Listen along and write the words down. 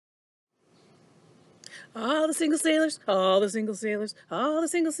All the single sailors, all the single sailors, all the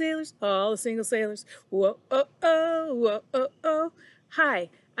single sailors, all the single sailors. Whoa, oh, oh, whoa, oh, oh. Hi,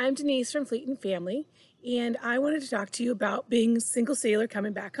 I'm Denise from Fleet and Family, and I wanted to talk to you about being a single sailor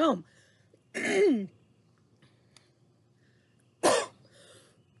coming back home.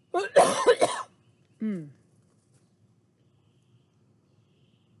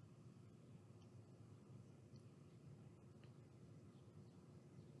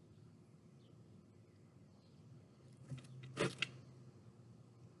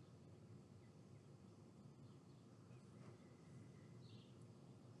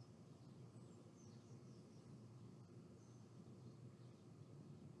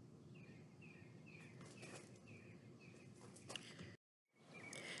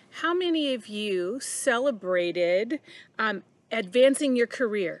 How many of you celebrated advancing your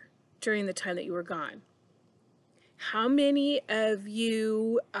career during the time that you were gone? How many of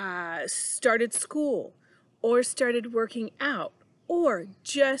you started school or started working out or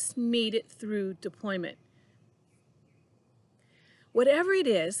just made it through deployment? Whatever it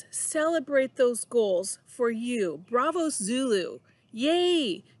is, celebrate those goals for you. Bravo Zulu.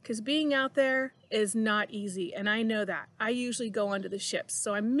 Yay! Because being out there is not easy, and I know that. I usually go onto the ships,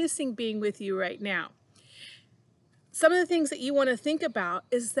 so I'm missing being with you right now. Some of the things that you want to think about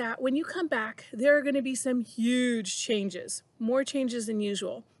is that when you come back, there are going to be some huge changes, more changes than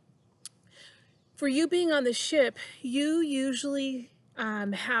usual. For you being on the ship, you usually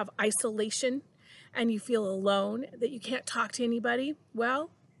have isolation and you feel alone, that you can't talk to anybody. Well,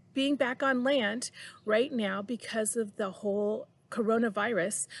 being back on land right now, because of the whole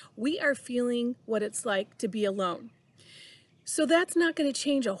coronavirus, we are feeling what it's like to be alone. So that's not going to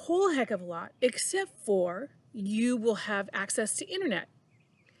change a whole heck of a lot, except for you will have access to internet.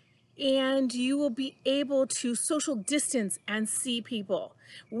 And you will be able to social distance and see people,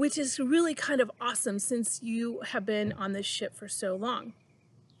 which is really kind of awesome since you have been on this ship for so long.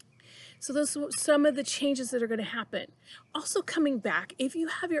 So those are some of the changes that are going to happen. Also coming back, if you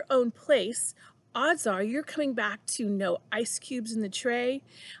have your own place, odds are you're coming back to no ice cubes in the tray.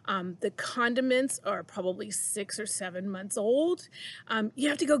 The condiments are probably 6 or 7 months old. You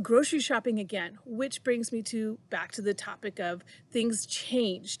have to go grocery shopping again, which brings me back to the topic of things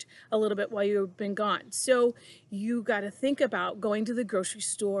changed a little bit while you've been gone. So you got to think about going to the grocery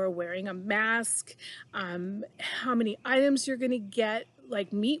store, wearing a mask, how many items you're going to get,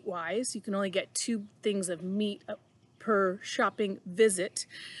 like meat-wise. You can only get 2 things of meat per shopping visit.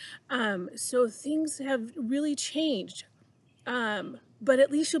 So things have really changed. But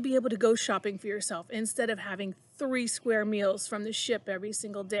at least you'll be able to go shopping for yourself instead of having 3 square meals from the ship every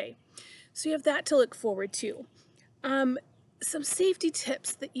single day. So you have that to look forward to. Some safety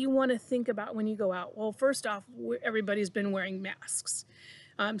tips that you want to think about when you go out. Well, first off, everybody's been wearing masks.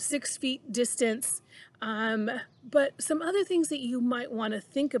 6 feet distance. But some other things that you might want to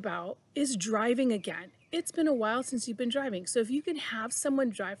think about is driving again. It's been a while since you've been driving. So if you can have someone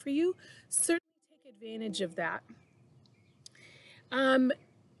drive for you, certainly take advantage of that.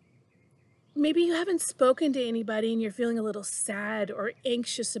 Maybe you haven't spoken to anybody and you're feeling a little sad or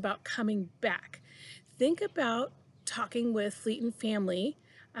anxious about coming back. Think about talking with Fleet and Family.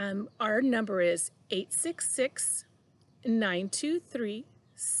 Our number is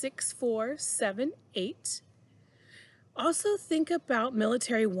 866-923-6478. Also think about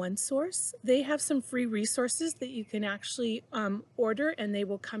Military One Source. They have some free resources that you can actually order, and they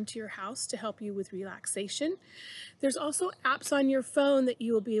will come to your house to help you with relaxation. There's also apps on your phone that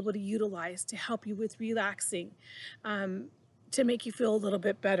you will be able to utilize to help you with relaxing, to make you feel a little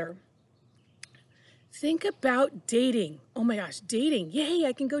bit better. Think about dating. Oh my gosh, dating. Yay,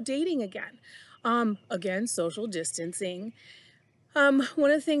 I can go dating again. Again, social distancing. One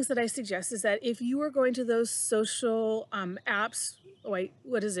of the things that I suggest is that if you are going to those social apps, wait,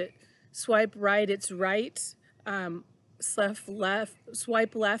 what is it? Swipe right, it's right.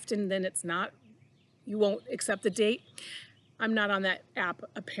 Swipe left, and then it's not. You won't accept the date. I'm not on that app,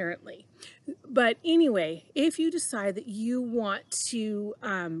 apparently. But anyway, if you decide that you want to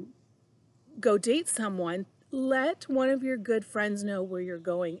go date someone, let one of your good friends know where you're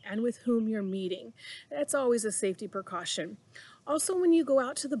going and with whom you're meeting. That's always a safety precaution. Also, when you go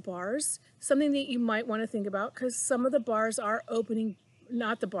out to the bars, something that you might want to think about, because some of the bars are opening,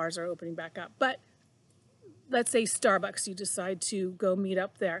 not the bars are opening back up, but let's say Starbucks, you decide to go meet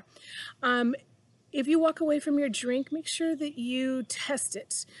up there. If you walk away from your drink, make sure that you test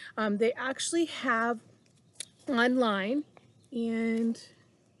it. They actually have online, and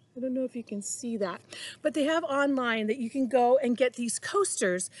I don't know if you can see that, but they have online that you can go and get these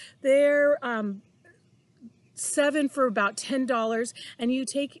coasters. They're 7 for about $10, and you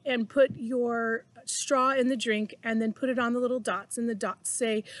take and put your straw in the drink and then put it on the little dots, and the dots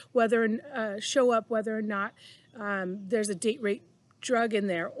say show up whether or not there's a date rape drug in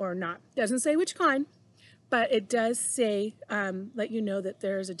there or not. Doesn't say which kind, but it does say, let you know that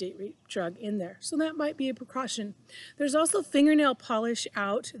there's a date rape drug in there. So that might be a precaution. There's also fingernail polish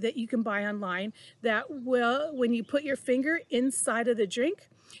out that you can buy online that will, when you put your finger inside of the drink,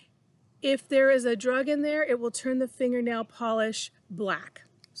 if there is a drug in there, it will turn the fingernail polish black.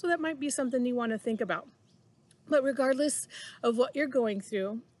 So that might be something you want to think about. But regardless of what you're going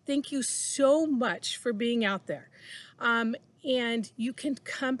through, thank you so much for being out there. And you can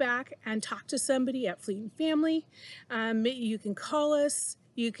come back and talk to somebody at Fleet and Family. You can call us.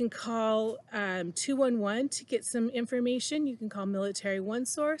 You can call 211 to get some information. You can call Military One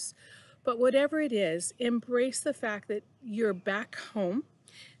Source. But whatever it is, embrace the fact that you're back home.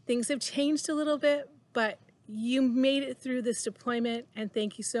 Things have changed a little bit, but you made it through this deployment, and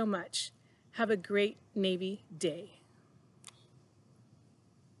thank you so much. Have a great Navy day.